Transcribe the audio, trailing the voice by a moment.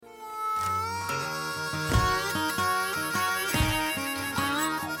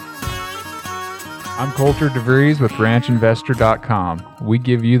I'm Coulter DeVries with RanchInvestor.com. We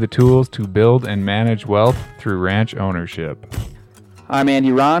give you the tools to build and manage wealth through ranch ownership. I'm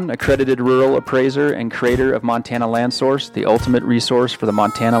Andy Ron, accredited rural appraiser and creator of Montana Land Source, the ultimate resource for the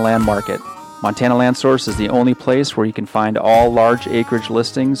Montana land market. Montana Land Source is the only place where you can find all large acreage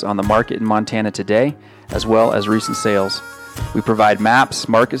listings on the market in Montana today, as well as recent sales. We provide maps,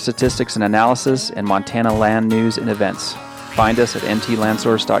 market statistics and analysis, and Montana land news and events. Find us at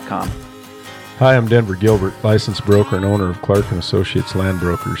mtlandsource.com. Hi, I'm Denver Gilbert, licensed broker and owner of Clark & Associates Land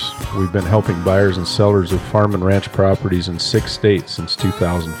Brokers. We've been helping buyers and sellers of farm and ranch properties in 6 states since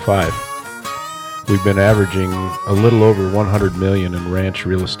 2005. We've been averaging a little over $100 million in ranch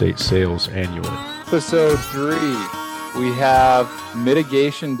real estate sales annually. Episode 3, we have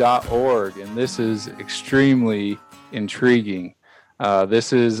mitigation.org, and this is extremely intriguing.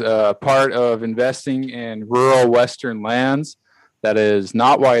 This is a part of investing in rural Western lands that is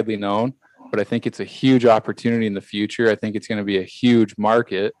not widely known, but I think it's a huge opportunity in the future. I think it's going to be a huge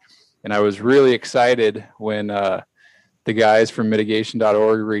market. And I was really excited when the guys from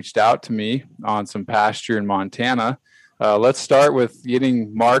mitigation.org reached out to me on some pasture in Montana. Let's start with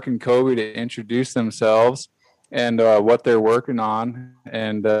getting Mark and Kobe to introduce themselves and what they're working on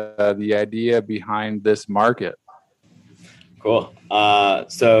and the idea behind this market. Cool.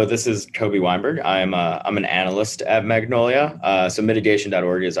 So this is Kobe Weinberg. I'm an analyst at Magnolia. So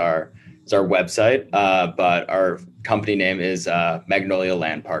mitigation.org is our website, but our company name is Magnolia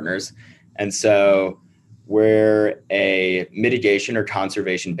Land Partners. And so we're a mitigation or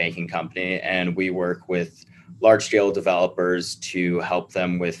conservation banking company, and we work with large-scale developers to help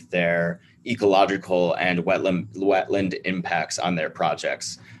them with their ecological and wetland impacts on their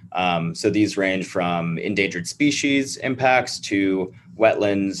projects. So these range from endangered species impacts to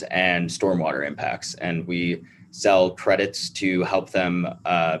wetlands and stormwater impacts. And we sell credits to help them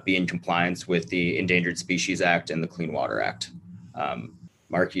be in compliance with the Endangered Species Act and the Clean Water Act.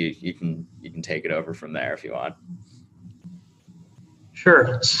 Mark, you can take it over from there if you want.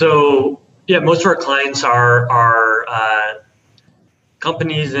 Sure. So yeah, most of our clients are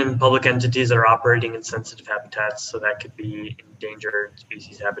companies and public entities that are operating in sensitive habitats. So that could be endangered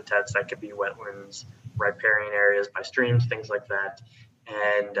species habitats, that could be wetlands, riparian areas by streams, things like that.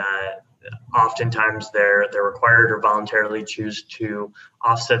 And oftentimes they're required or voluntarily choose to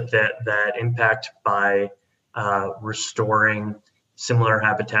offset that impact by restoring similar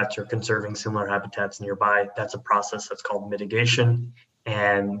habitats or conserving similar habitats nearby. That's a process that's called mitigation.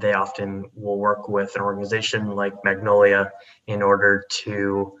 And they often will work with an organization like Magnolia in order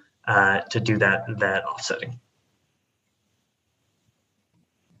to do that offsetting.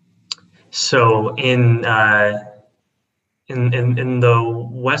 So in the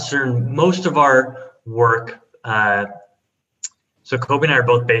Western, most of our work, so Kobe and I are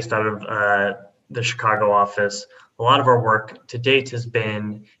both based out of the Chicago office. A lot of our work to date has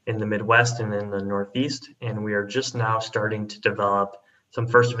been in the Midwest and in the Northeast, and we are just now starting to develop some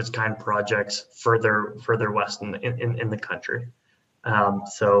first of its kind projects further west in the country.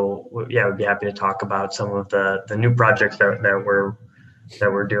 So yeah, we'd be happy to talk about some of the new projects that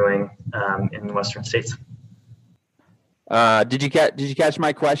we're doing in the Western states. Did you catch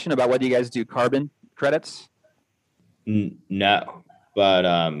my question about whether you guys do carbon credits? No,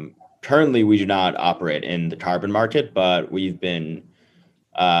 but currently we do not operate in the carbon market, but we've been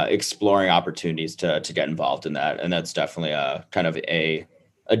exploring opportunities to get involved in that, and that's definitely a kind of a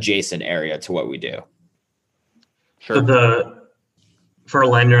adjacent area to what we do. Sure. So for a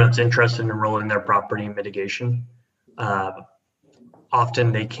lender that's interested in enrolling their property in mitigation,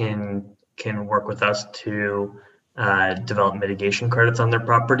 often they can work with us to develop mitigation credits on their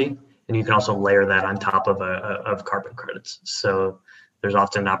property, and you can also layer that on top of carbon credits. So there's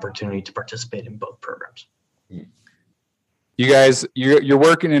often an opportunity to participate in both programs. You guys, you're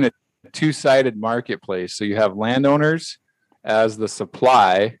working in a two-sided marketplace. So you have landowners as the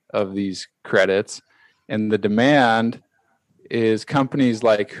supply of these credits, and the demand is companies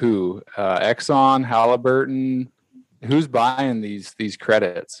like who? Exxon, Halliburton. Who's buying these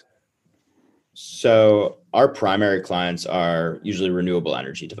credits? So our primary clients are usually renewable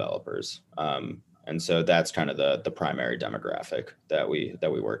energy developers. And so that's kind of the primary demographic that we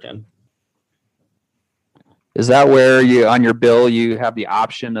work in. Is that where you on your bill you have the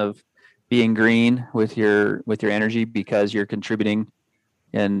option of being green with your energy because you're contributing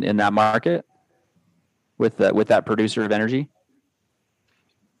in that market with that producer of energy?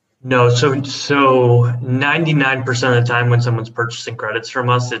 No, so 99% of the time when someone's purchasing credits from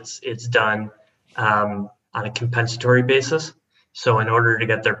us, it's done on a compensatory basis. So in order to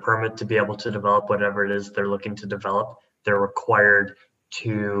get their permit to be able to develop whatever it is they're looking to develop, they're required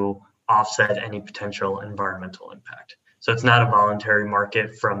to offset any potential environmental impact. So it's not a voluntary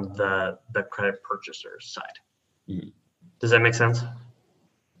market from the credit purchaser's side. Mm-hmm. Does that make sense?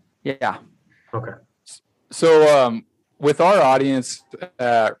 Yeah. Okay. So with our audience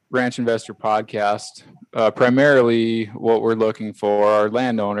at Ranch Investor Podcast, primarily what we're looking for are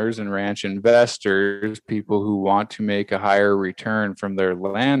landowners and ranch investors, people who want to make a higher return from their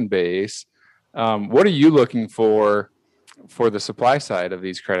land base. What are you looking for the supply side of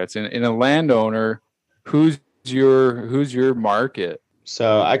these credits? In a landowner, who's your market?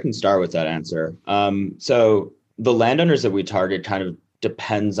 So I can start with that answer. So the landowners that we target kind of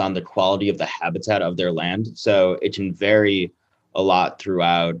depends on the quality of the habitat of their land. So it can vary a lot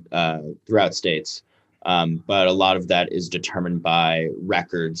throughout states. But a lot of that is determined by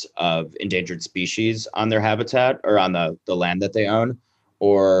records of endangered species on their habitat or on the land that they own,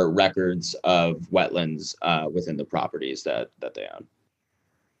 or records of wetlands within the properties that they own.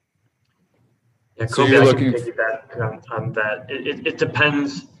 Yeah, So Kobe, you're I looking can piggyback on that. It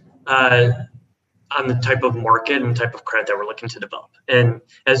depends on the type of market and type of credit that we're looking to develop. And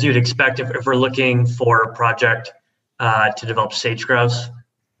as you'd expect, if we're looking for a project to develop sage-grouse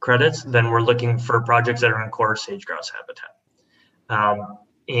credits, then we're looking for projects that are in core sage-grouse habitat.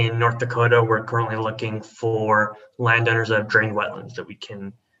 In North Dakota, we're currently looking for landowners that have drained wetlands that we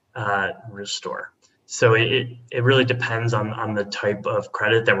can restore. So it really depends on the type of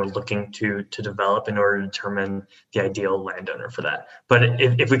credit that we're looking to develop in order to determine the ideal landowner for that. But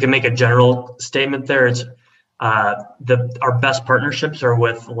if we can make a general statement there, it's our best partnerships are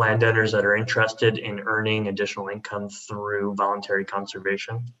with landowners that are interested in earning additional income through voluntary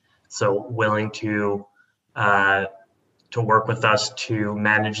conservation. So willing to work with us to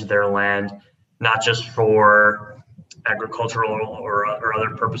manage their land, not just for agricultural or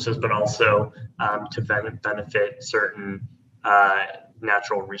other purposes, but also to benefit certain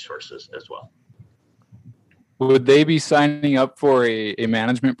natural resources as well. Would they be signing up for a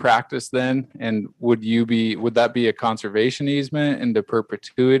management practice then? And would that be a conservation easement into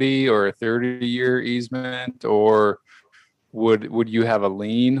perpetuity or a 30-year easement, or would you have a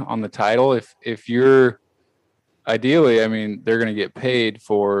lien on the title? If you're ideally, I mean, they're going to get paid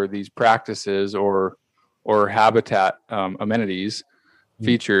for these practices or habitat amenities,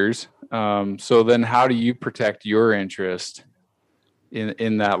 features. So then how do you protect your interest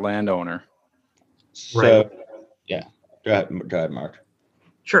in that landowner? So, Right. Yeah, go ahead, Mark.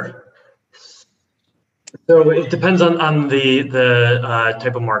 Sure. So it depends on the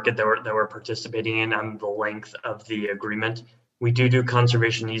type of market that we're participating in, on the length of the agreement. We do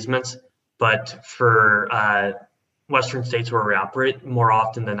conservation easements, but for Western states where we operate, more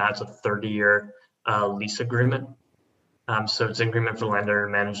often than not, it's a 30-year lease agreement. So it's an agreement for the landowner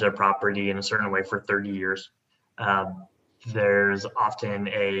to manage their property in a certain way for 30 years. There's often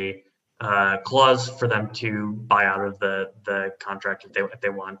a clause for them to buy out of the contract if they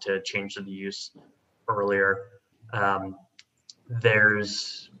want to change the use earlier.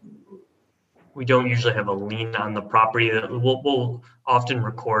 We don't usually have a lien on the property. We'll often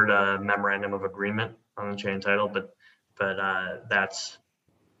record a memorandum of agreement on the chain of title, but that's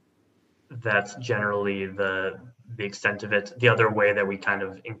generally the extent of it. The other way that we kind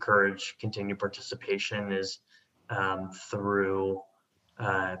of encourage continued participation is through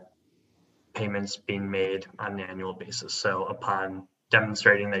payments being made on an annual basis. So upon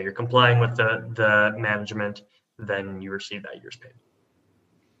demonstrating that you're complying with the management, then you receive that year's pay.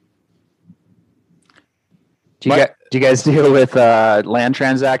 Do you guys deal with land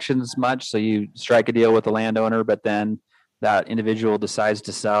transactions much? So you strike a deal with the landowner, but then that individual decides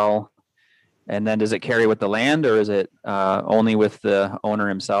to sell, and then does it carry with the land, or is it only with the owner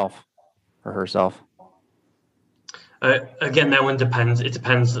himself or herself? Again, that one depends. It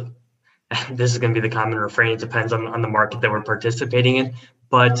depends. This is going to be the common refrain. It depends on the market that we're participating in.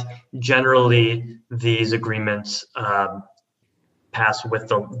 But generally, these agreements pass with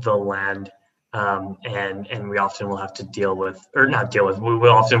the land, and we often will have to deal with, or not deal with. We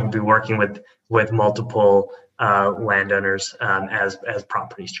will often be working with multiple landowners as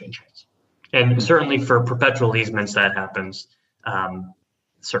properties change hands. And certainly for perpetual easements, that happens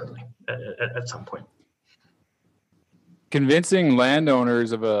certainly at some point. Convincing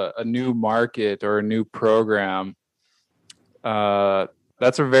landowners of a new market or a new program,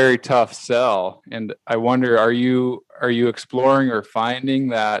 that's a very tough sell. And I wonder, are you exploring or finding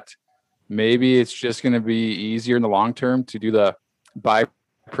that maybe it's just going to be easier in the long term to do the buy,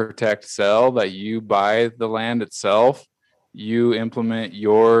 protect, sell, that you buy the land itself, you implement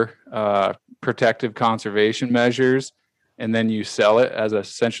your protective conservation measures, and then you sell it as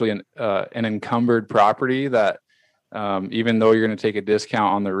essentially an encumbered property that even though you're going to take a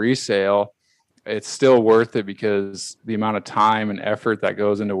discount on the resale, it's still worth it because the amount of time and effort that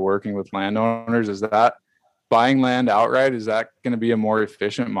goes into working with landowners. Is that buying land outright? Is that going to be a more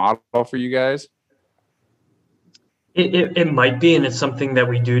efficient model for you guys? It might be, and it's something that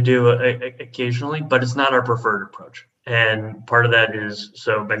we do occasionally, but it's not our preferred approach. And part of that is,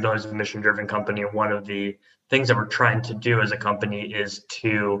 so Magnolia is a mission-driven company, and one of the things that we're trying to do as a company is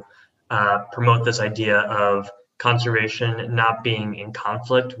to promote this idea of conservation not being in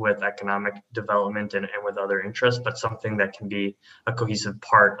conflict with economic development and with other interests, but something that can be a cohesive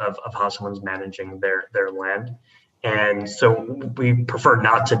part of how someone's managing their land. And so we prefer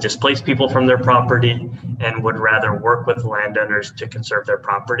not to displace people from their property and would rather work with landowners to conserve their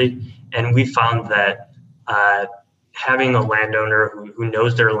property. And we found that having a landowner who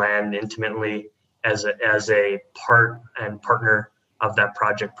knows their land intimately as a part and partner of that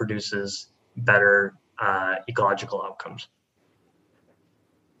project produces better ecological outcomes.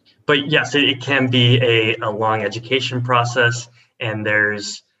 But yes, it can be a long education process, and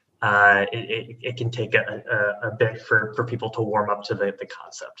there's it can take a bit for people to warm up to the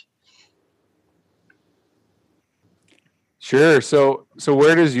concept. Sure. So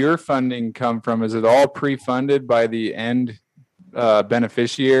where does your funding come from? Is it all pre-funded by the end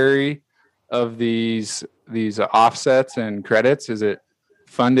beneficiary of these offsets and credits? Is it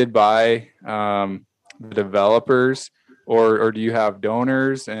funded by the developers, or do you have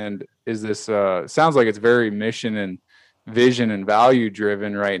donors? And is this sounds like it's very mission and vision and value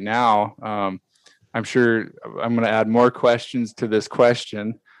driven right now? I'm sure I'm going to add more questions to this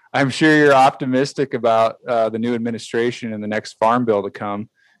question. I'm sure you're optimistic about the new administration and the next farm bill to come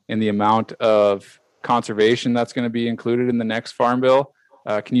and the amount of conservation that's going to be included in the next farm bill.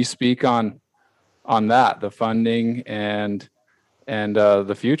 Can you speak on that, the funding and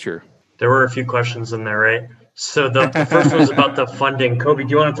the future? There were a few questions in there, right? So the first was about the funding. Kobe, do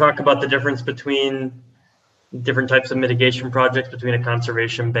you want to talk about the difference between different types of mitigation projects, between a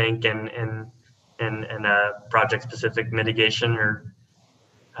conservation bank and a project-specific mitigation, or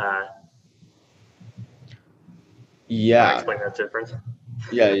explain that difference?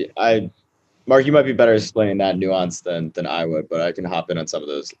 Yeah, Mark, you might be better explaining that nuance than I would, but I can hop in on some of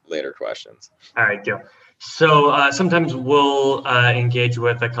those later questions. All right, Joe. So sometimes we'll engage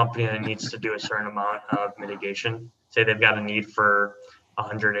with a company that needs to do a certain amount of mitigation. Say they've got a need for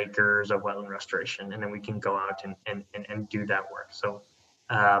 100 acres of wetland restoration, and then we can go out and do that work. So,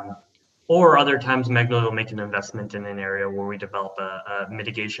 or other times Magnolia will make an investment in an area where we develop a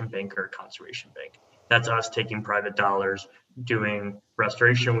mitigation bank or a conservation bank. That's us taking private dollars, doing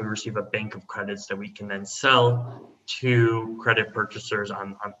restoration. We receive a bank of credits that we can then sell to credit purchasers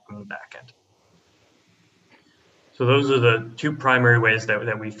on the back end. So those are the two primary ways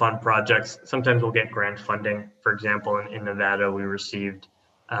that we fund projects. Sometimes we'll get grant funding. For example, in Nevada, we received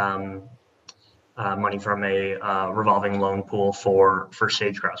money from a revolving loan pool for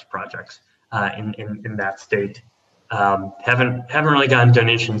sage-grouse projects in that state. Haven't really gotten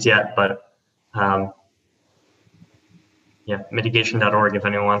donations yet, but yeah, mitigation.org if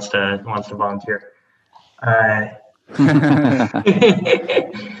anyone wants to volunteer.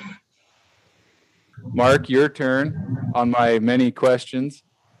 Mark, your turn on my many questions.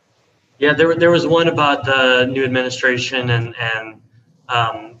 Yeah, there was one about the new administration and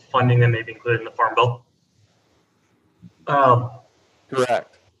funding that may be included in the Farm Bill.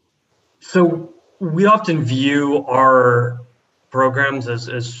 Correct. So we often view our programs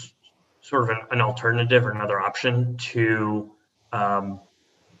as sort of an alternative or another option to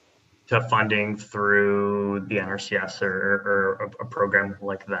funding through the NRCS or a program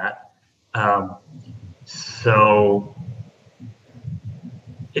like that. So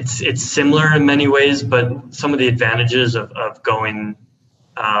it's similar in many ways, but some of the advantages of going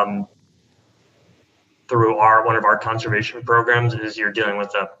through one of our conservation programs is you're dealing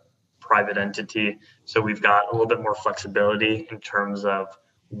with a private entity. So we've got a little bit more flexibility in terms of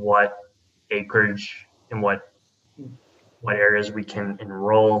what acreage and what areas we can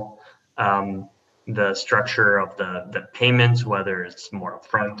enroll, the structure of the payments, whether it's more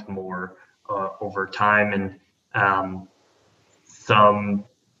upfront, more over time, and some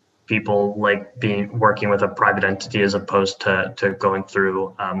people like working with a private entity as opposed to going through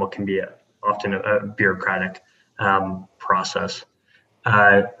what can be often a bureaucratic process.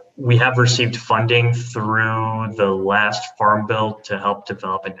 We have received funding through the last Farm Bill to help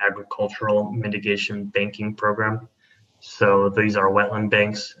develop an agricultural mitigation banking program. So these are wetland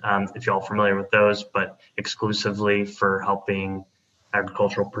banks, if you're all familiar with those, but exclusively for helping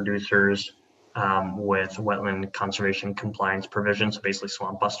agricultural producers with wetland conservation compliance provisions, so basically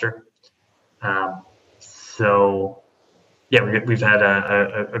swamp buster. So we've had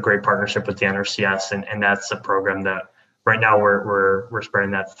a great partnership with the NRCS, and that's a program that right now we're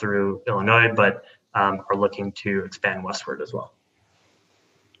spreading that through Illinois, but are looking to expand westward as well.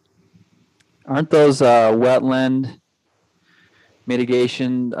 Aren't those wetland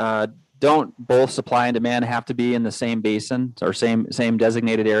mitigation? Don't both supply and demand have to be in the same basin or same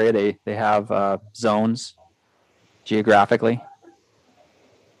designated area? They have zones geographically.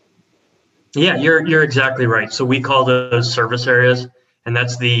 Yeah, you're exactly right. So we call those service areas, and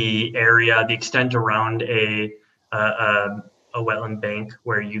that's the area, the extent around a wetland bank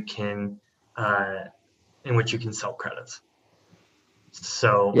where you can, in which you can sell credits.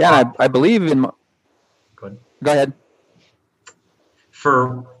 So yeah, I believe in. Go ahead.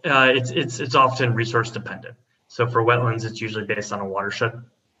 For it's often resource dependent. So for wetlands, it's usually based on a watershed.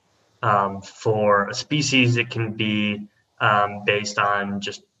 For a species, it can be based on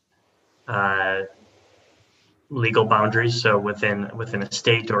just legal boundaries, so within a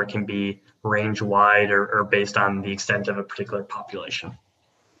state, or it can be range wide or based on the extent of a particular population.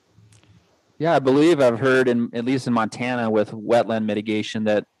 Yeah, I believe I've heard at least in Montana with wetland mitigation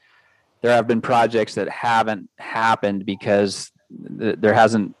that there have been projects that haven't happened because there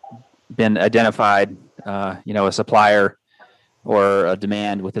hasn't been identified a supplier or a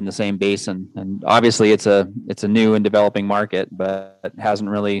demand within the same basin. And obviously it's a new and developing market, but it hasn't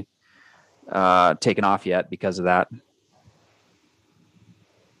really taken off yet because of that.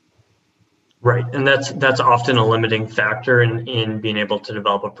 Right, and that's often a limiting factor in being able to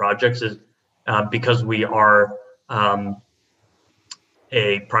develop a project is because we are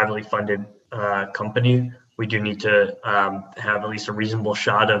a privately funded company. We do need to have at least a reasonable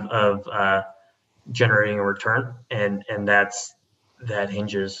shot of generating a return, and that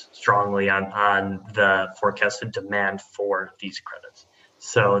hinges strongly on the forecasted demand for these credits.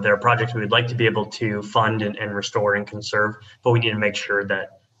 So there are projects we would like to be able to fund and restore and conserve, but we need to make sure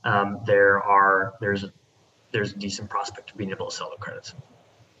that there's a decent prospect of being able to sell the credits.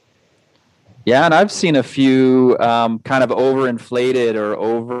 Yeah, and I've seen a few kind of overinflated or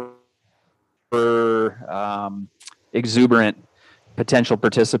over exuberant potential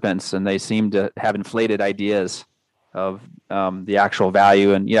participants, and they seem to have inflated ideas of the actual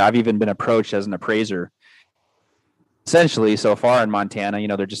value. And I've even been approached as an appraiser. Essentially, so far in Montana,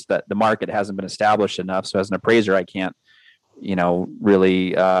 they're just that the market hasn't been established enough. So as an appraiser, I can't,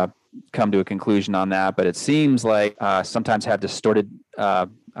 really come to a conclusion on that. But it seems like sometimes have distorted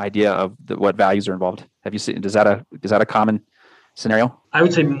idea of what values are involved. Have you seen? Is that a common scenario? I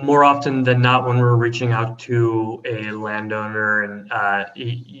would say more often than not, when we're reaching out to a landowner, and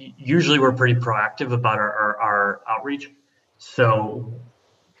usually we're pretty proactive about our outreach. So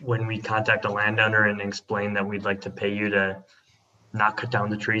when we contact a landowner and explain that we'd like to pay you to not cut down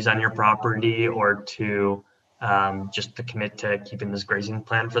the trees on your property or to just to commit to keeping this grazing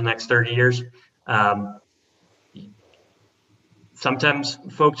plan for the next 30 years, sometimes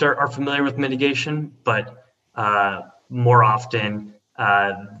folks are familiar with mitigation, but more often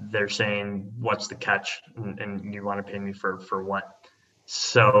they're saying, what's the catch? And you want to pay me for what?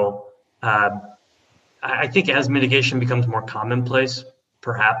 So I think as mitigation becomes more commonplace,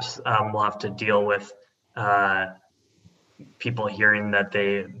 perhaps we'll have to deal with people hearing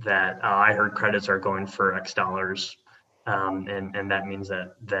that I heard credits are going for X dollars, and that means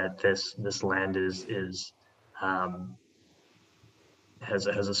that this land has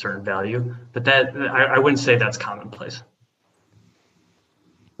a certain value. But that I wouldn't say that's commonplace.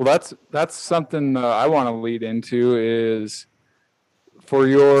 Well, that's something I want to lead into is for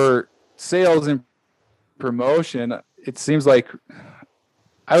your sales and promotion. It seems like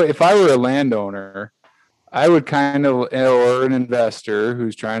if I were a landowner, I would or an investor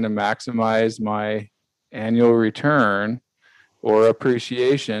who's trying to maximize my annual return or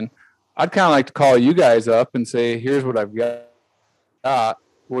appreciation, I'd kind of like to call you guys up and say, here's what I've got.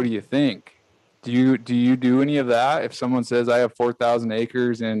 What do you think? Do you do any of that? If someone says I have 4,000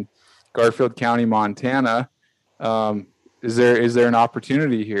 acres in Garfield County, Montana, is there an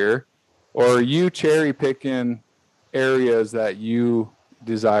opportunity here? Or are you cherry picking areas that you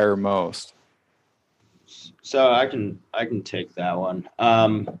desire most? So I can take that one.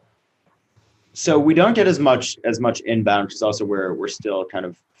 So we don't get as much inbound because also we're still kind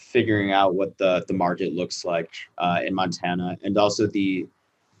of figuring out what the market looks like in Montana, and also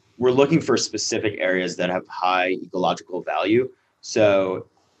we're looking for specific areas that have high ecological value. So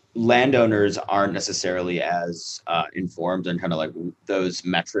landowners aren't necessarily as informed on kind of like those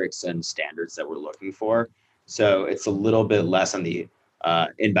metrics and standards that we're looking for. So it's a little bit less on the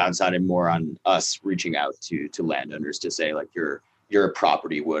inbound side and more on us reaching out to landowners to say like your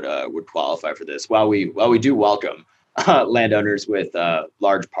property would qualify for this. While we do welcome landowners with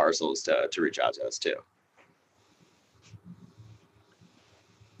large parcels to reach out to us too.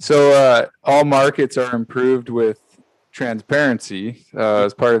 So all markets are improved with transparency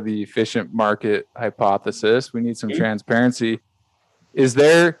as part of the efficient market hypothesis. We need some transparency. Is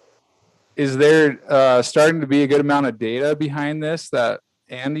there starting to be a good amount of data behind this? That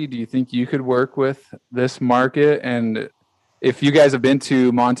Andy, do you think you could work with this market? And if you guys have been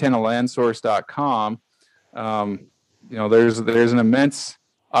to MontanaLandSource.com, there's an immense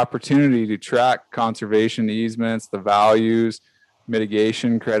opportunity to track conservation easements, the values,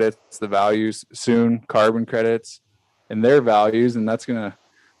 mitigation credits, the values, soon carbon credits, and their values, and that's gonna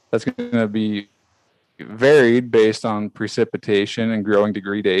be varied based on precipitation and growing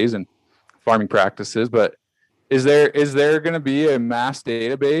degree days and farming practices. But is there going to be a mass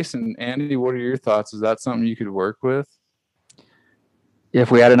database? And Andy, what are your thoughts? Is that something you could work with?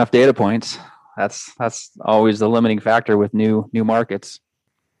 If we had enough data points, that's always the limiting factor with new markets.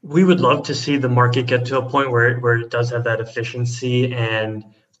 We would love to see the market get to a point where it does have that efficiency and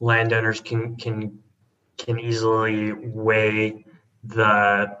landowners can easily weigh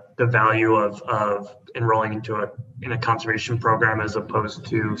the value of enrolling in a conservation program as opposed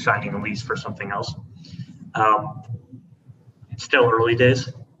to signing a lease for something else. It's still early days.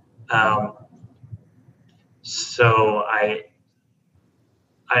 So I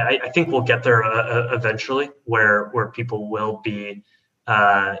think we'll get there eventually where people will be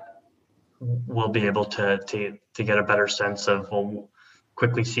able to get a better sense of, we'll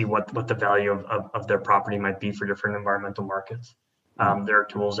quickly see what the value of their property might be for different environmental markets. There are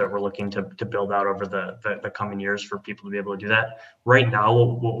tools that we're looking to build out over the coming years for people to be able to do that. Right now,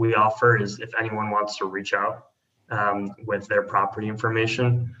 what we offer is if anyone wants to reach out with their property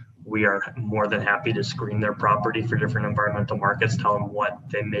information, we are more than happy to screen their property for different environmental markets, tell them what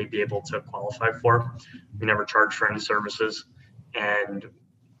they may be able to qualify for. We never charge for any services, and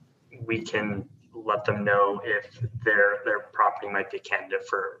we can let them know if their property might be a candidate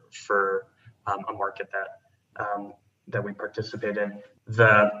for a market that we participate in.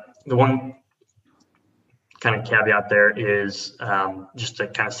 The one kind of caveat there is just to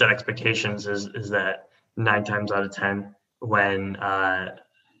kind of set expectations is that 9 times out of 10 when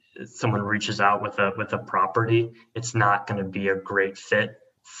someone reaches out with a property, it's not going to be a great fit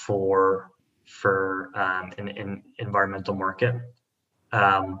for an environmental market.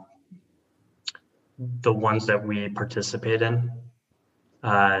 The ones that we participate in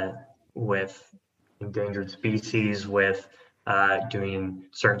with endangered species, with doing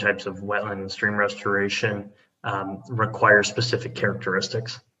certain types of wetland and stream restoration, require specific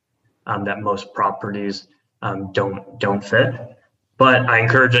characteristics that most properties don't fit. But I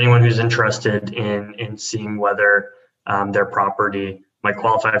encourage anyone who's interested in seeing whether their property might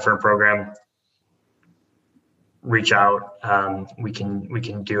qualify for a program, reach out. We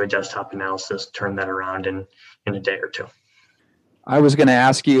can do a desktop analysis, turn that around in a day or two. I was going to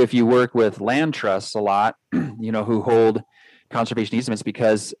ask you if you work with land trusts a lot, who hold conservation easements,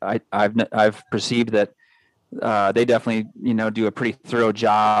 because I've perceived that they definitely do a pretty thorough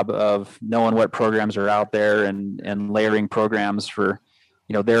job of knowing what programs are out there and layering programs for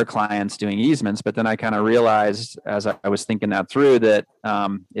their clients doing easements. But then I kind of realized as I was thinking that through that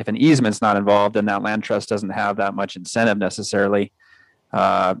if an easement's not involved, then that land trust doesn't have that much incentive necessarily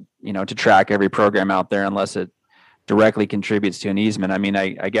to track every program out there unless it directly contributes to an easement. I mean,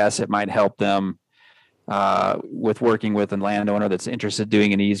 I guess it might help them with working with a landowner that's interested in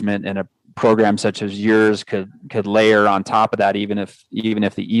doing an easement, and a program such as yours could layer on top of that, even if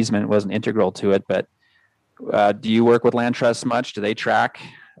the easement wasn't integral to it. But do you work with land trusts much? Do they track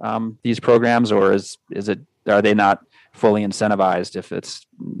these programs, or are they not fully incentivized if it's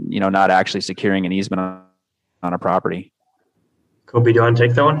not actually securing an easement on a property? Kobe, do you want to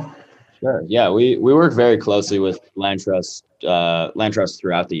take that one? Sure. Yeah, we work very closely with land trusts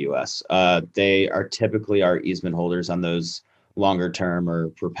throughout the U.S. They are typically our easement holders on those longer term or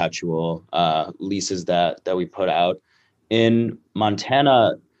perpetual leases that we put out. In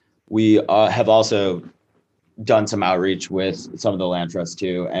Montana, we have also done some outreach with some of the land trusts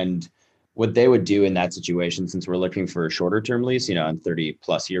too. And what they would do in that situation, since we're looking for a shorter term lease, in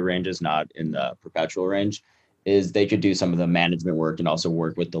 30+ year ranges, not in the perpetual range, is they could do some of the management work and also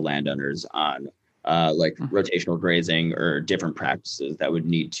work with the landowners on rotational grazing or different practices that would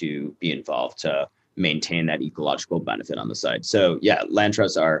need to be involved to maintain that ecological benefit on the site. So yeah, land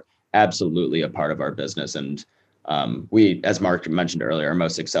trusts are absolutely a part of our business. And we, as Mark mentioned earlier, our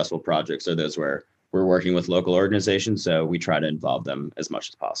most successful projects are those where we're working with local organizations. So we try to involve them as much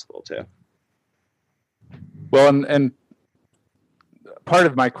as possible too. Well, and part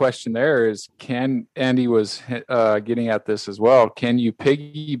of my question there is, Andy was getting at this as well. Can you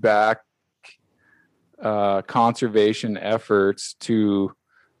piggyback conservation efforts to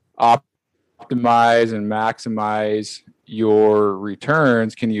optimize and maximize your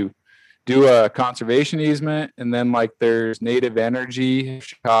returns? Can you do a conservation easement, and then like there's Native Energy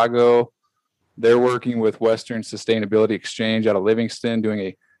Chicago, they're working with Western Sustainability Exchange out of Livingston doing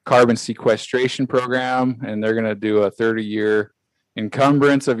a carbon sequestration program, and they're going to do a 30-year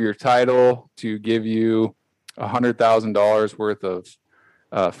encumbrance of your title to give you $100,000 worth of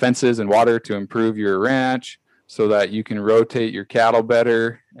fences and water to improve your ranch so that you can rotate your cattle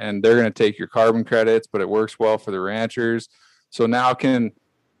better, and they're going to take your carbon credits, but it works well for the ranchers. So now can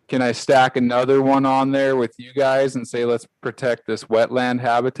I stack another one on there with you guys and say, let's protect this wetland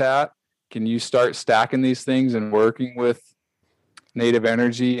habitat? Can you start stacking these things and working with Native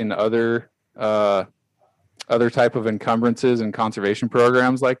Energy and other type of encumbrances and conservation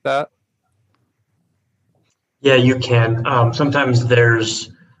programs like that? Yeah, you can. Sometimes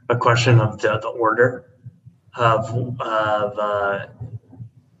there's a question of the order of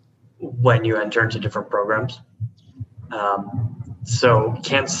when you enter into different programs. So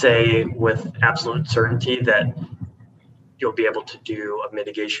can't say with absolute certainty that you'll be able to do a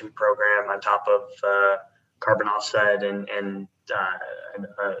mitigation program on top of carbon offset and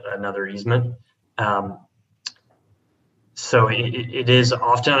another easement. So it is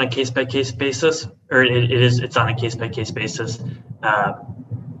often on a case-by-case basis, or it's on a case-by-case basis,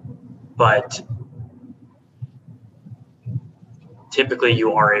 but typically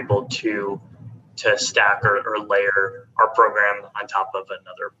you are able to stack or layer our program on top of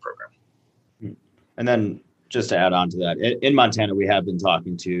another program. And then just to add on to that, in Montana, we have been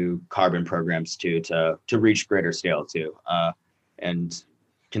talking to carbon programs too, to reach greater scale too, and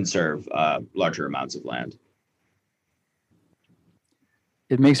conserve larger amounts of land.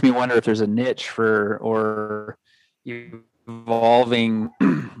 It makes me wonder if there's a niche for or evolving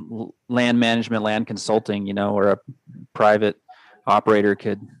land management, land consulting, or a private operator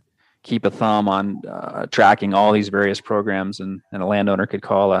could keep a thumb on tracking all these various programs, and a landowner could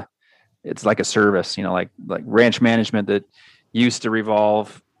call it's like a service, like ranch management that used to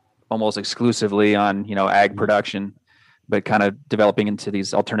revolve almost exclusively on, ag production, but kind of developing into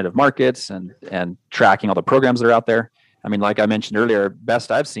these alternative markets and tracking all the programs that are out there. I mean, like I mentioned earlier,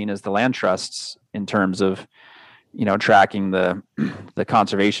 best I've seen is the land trusts in terms of, tracking the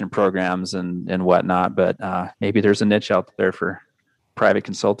conservation programs and whatnot. But maybe there's a niche out there for private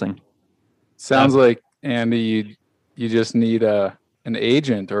consulting. Sounds like, Andy, you just need an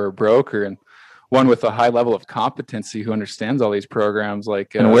agent or a broker, and one with a high level of competency who understands all these programs.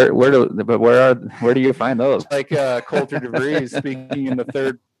 Like, and where do you find those? Like Coulter DeVries speaking in the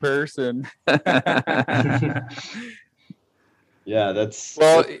third person. Yeah, that's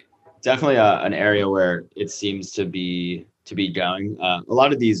well, definitely an area where it seems to be going. A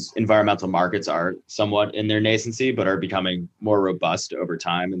lot of these environmental markets are somewhat in their nascency, but are becoming more robust over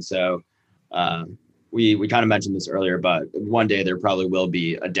time. And so we kind of mentioned this earlier, but one day there probably will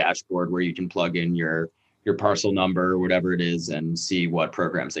be a dashboard where you can plug in your parcel number or whatever it is and see what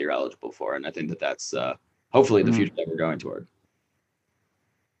programs that you're eligible for. And I think that's hopefully the future that we're going toward.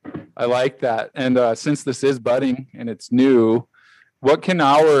 I like that. And since this is budding and it's new, what can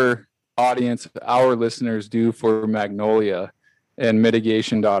our audience, our listeners do for Magnolia and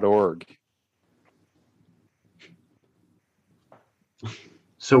mitigation.org?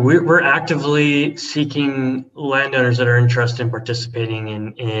 So we're actively seeking landowners that are interested in participating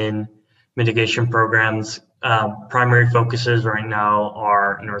in mitigation programs. Primary focuses right now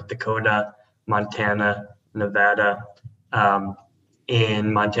are North Dakota, Montana, Nevada.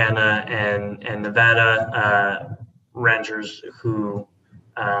 In Montana and Nevada, ranchers who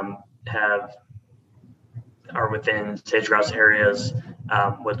are within sage-grouse areas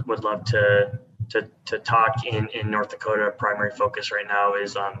would love to talk. In North Dakota. Primary focus right now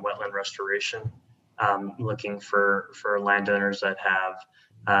is on wetland restoration, looking for landowners that have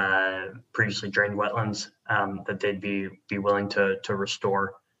previously drained wetlands that they'd be willing to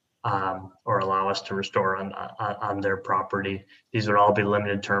restore or allow us to restore on their property. These would all be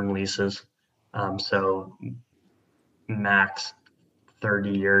limited term leases, so max 30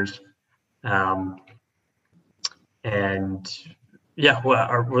 years. And yeah,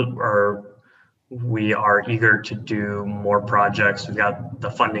 we are eager to do more projects. We've got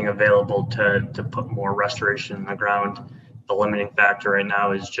the funding available to put more restoration in the ground. The limiting factor right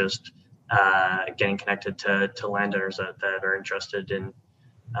now is just getting connected to landowners that are interested in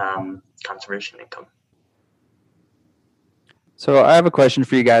conservation income. So I have a question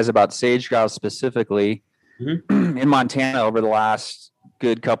for you guys about sage grouse specifically. Mm-hmm. In Montana over the last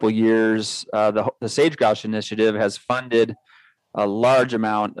good couple years, the Sage Grouse Initiative has funded a large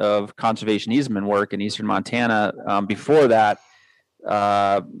amount of conservation easement work in eastern Montana. Before that,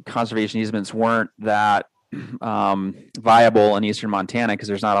 conservation easements weren't that viable in eastern Montana because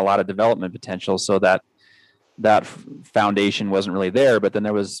there's not a lot of development potential. So that foundation wasn't really there. But then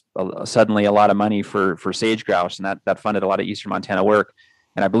there was suddenly a lot of money for sage grouse, and that funded a lot of eastern Montana work.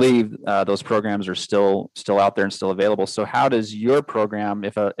 And I believe those programs are still out there and still available. So how does your program,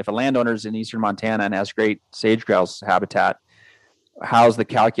 if a landowner's in eastern Montana and has great sage grouse habitat, how's the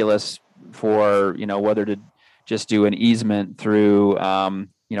calculus for whether to just do an easement through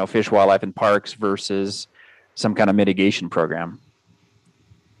Fish, Wildlife, and Parks versus some kind of mitigation program?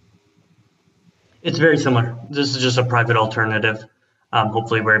 It's very similar. This is just a private alternative.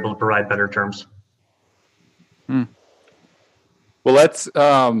 Hopefully we're able to provide better terms. Well, let's,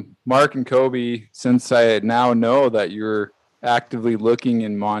 Mark and Kobe, since I now know that you're actively looking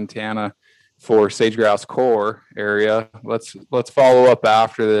in Montana for sage grouse core area, let's follow up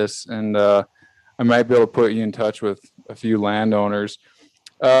after this, and I might be able to put you in touch with a few landowners.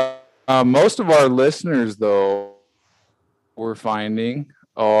 Most of our listeners, though, we're finding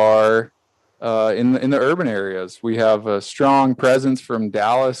are in the urban areas. We have a strong presence from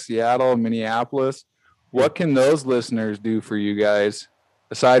Dallas, Seattle, Minneapolis. What can those listeners do for you guys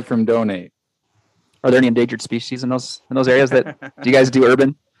aside from donate? Are there any endangered species in those areas? Do you guys do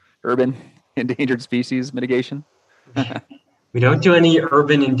urban endangered species mitigation? We don't do any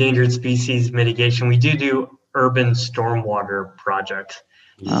urban endangered species mitigation. We do urban stormwater projects.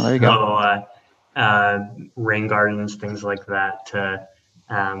 Oh, there you go. Rain gardens, things like that,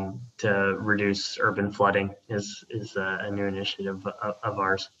 to reduce urban flooding is a new initiative of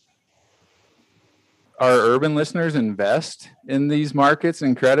ours. Our urban listeners invest in these markets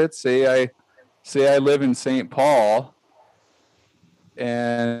and credits. Say I live in St. Paul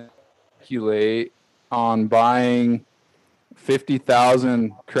and speculate on buying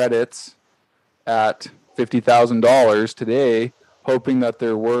 50,000 credits at $50,000 today, hoping that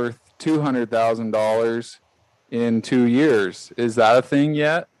they're worth $200,000 in 2 years. Is that a thing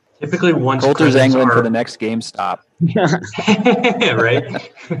yet? Typically, once Coulter's angling for the next GameStop. Right?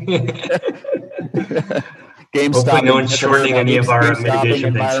 GameStop. Hopefully no one's shorting any of our mitigation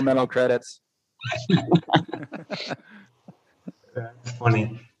environmental credits. That's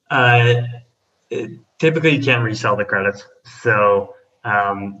funny. Typically, you can't resell the credits, so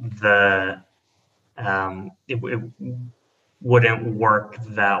it wouldn't work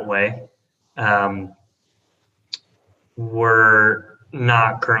that way. We're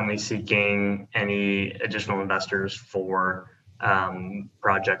not currently seeking any additional investors for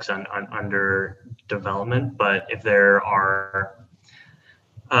projects under development, but if there are,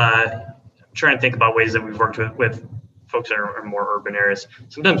 I'm trying to think about ways that we've worked with folks that are more urban areas.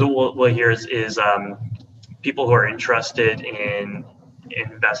 Sometimes what we'll hear is people who are interested in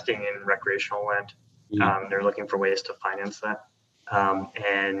investing in recreational land. They're looking for ways to finance that,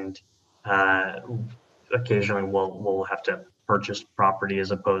 and occasionally we'll have to purchase property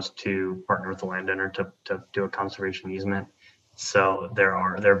as opposed to partner with the landowner to do a conservation easement. So there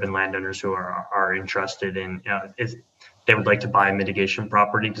have been landowners who are interested in they would like to buy a mitigation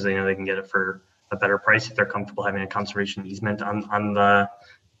property because they know they can get it for a better price if they're comfortable having a conservation easement on the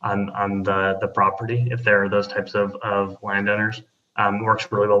property. If there are those types of landowners, it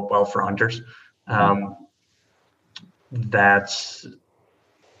works really well for hunters. That's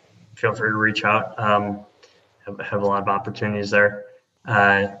feel free to reach out. Have a lot of opportunities there. We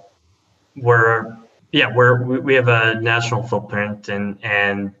have a national footprint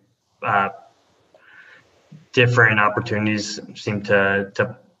and different opportunities seem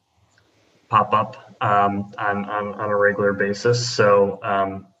to pop up on a regular basis. So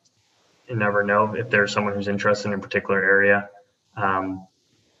you never know if there's someone who's interested in a particular area.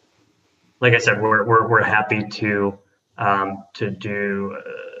 Like I said, we're happy to do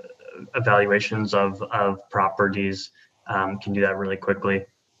evaluations of properties. Can do that really quickly.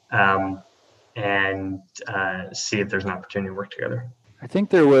 And see if there's an opportunity to work together. I think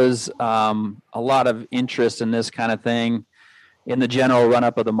there was a lot of interest in this kind of thing in the general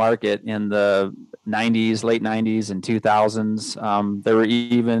run-up of the market in the 90s, late 90s and 2000s. There were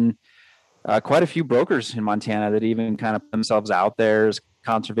even quite a few brokers in Montana that even kind of put themselves out there as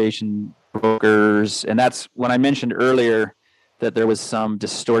conservation brokers. And that's when I mentioned earlier that there was some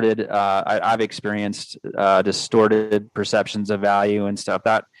distorted, I've experienced distorted perceptions of value and stuff.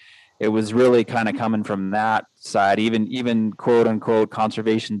 That it was really kind of coming from that side, even quote unquote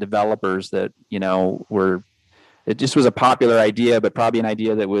conservation developers that, it just was a popular idea, but probably an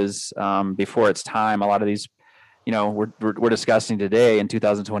idea that was before its time. A lot of these we're discussing today in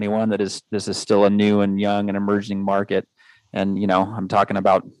 2021 that this is still a new and young and emerging market. And, I'm talking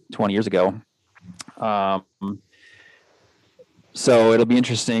about 20 years ago. So it'll be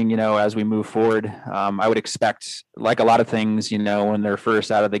interesting, as we move forward. I would expect, like a lot of things, when they're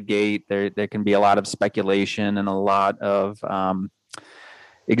first out of the gate, there can be a lot of speculation and a lot of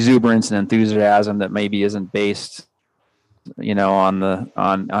exuberance and enthusiasm that maybe isn't based,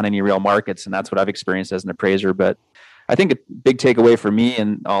 on any real markets. And that's what I've experienced as an appraiser. But I think a big takeaway for me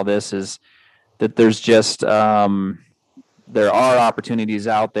in all this is that there's just there are opportunities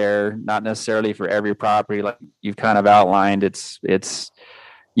out there, not necessarily for every property, like you've kind of outlined. It's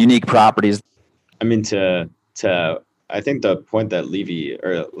unique properties. I mean, I think the point that Levy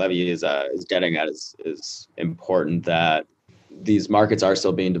is getting at is important, that these markets are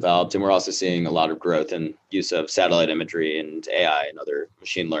still being developed, and we're also seeing a lot of growth in use of satellite imagery and AI and other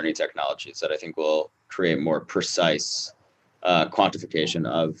machine learning technologies that I think will create more precise quantification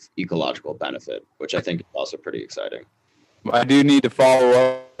of ecological benefit, which I think is also pretty exciting. I do need to follow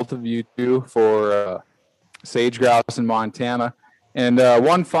up both of you too for sage grouse in Montana. And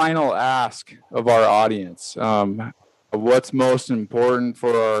one final ask of our audience. What's most important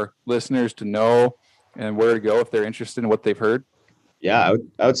for our listeners to know and where to go if they're interested in what they've heard? Yeah,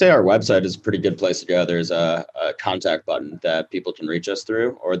 I would say our website is a pretty good place to go. There's a contact button that people can reach us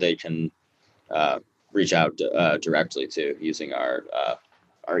through, or they can reach out directly to using our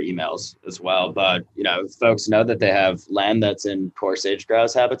emails as well. But, folks know that they have land that's in core sage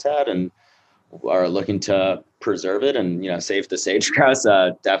grouse habitat and are looking to preserve it and, save the sage grouse,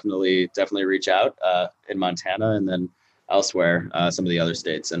 definitely reach out in Montana, and then elsewhere, some of the other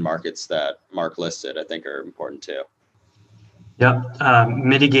states and markets that Mark listed, I think, are important too. Yep.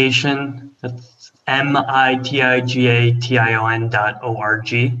 Mitigation, that's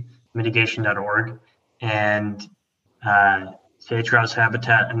mitigatation.org, mitigation.org. And sage grouse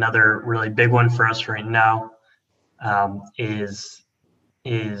habitat, another really big one for us right now, is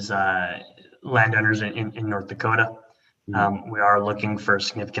landowners in North Dakota. We are looking for a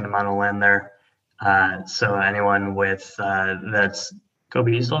significant amount of land there. So anyone with that's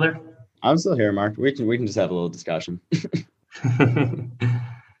Kobe, you still there? I'm still here, Mark. We can just have a little discussion.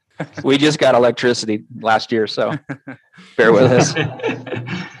 We just got electricity last year, so bear with us.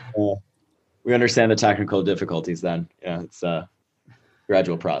 We understand the technical difficulties then. Yeah, it's a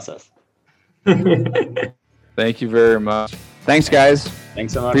gradual process. Thank you very much. Thanks, guys.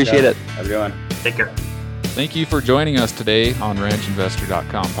 Thanks so much. Appreciate it. Have a good one. Take care. Thank you for joining us today on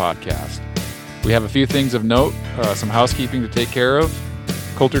RanchInvestor.com podcast. We have a few things of note, some housekeeping to take care of.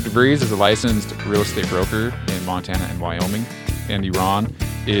 Coulter DeVries is a licensed real estate broker in Montana and Wyoming. Andy Ron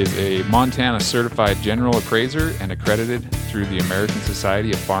is a Montana certified general appraiser and accredited through the American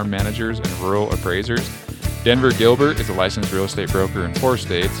Society of Farm Managers and Rural Appraisers. Denver Gilbert is a licensed real estate broker in 4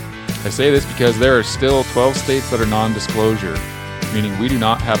 states. I say this because there are still 12 states that are non-disclosure, meaning we do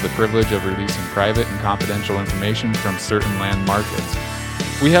not have the privilege of releasing private and confidential information from certain land markets.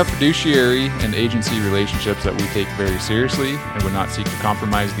 We have fiduciary and agency relationships that we take very seriously and would not seek to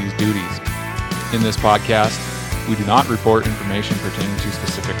compromise these duties. In this podcast, we do not report information pertaining to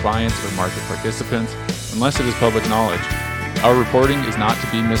specific clients or market participants unless it is public knowledge. Our reporting is not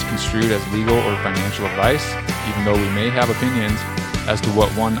to be misconstrued as legal or financial advice, even though we may have opinions as to what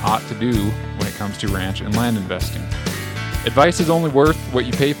one ought to do when it comes to ranch and land investing. Advice is only worth what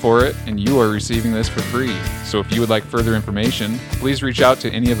you pay for it, and you are receiving this for free. So if you would like further information, please reach out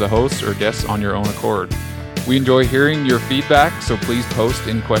to any of the hosts or guests on your own accord. We enjoy hearing your feedback, so please post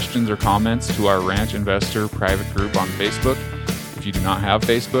any questions or comments to our Ranch Investor private group on Facebook. If you do not have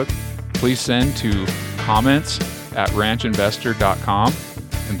Facebook, please send to comments@ranchinvestor.com,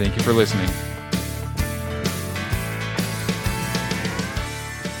 and thank you for listening.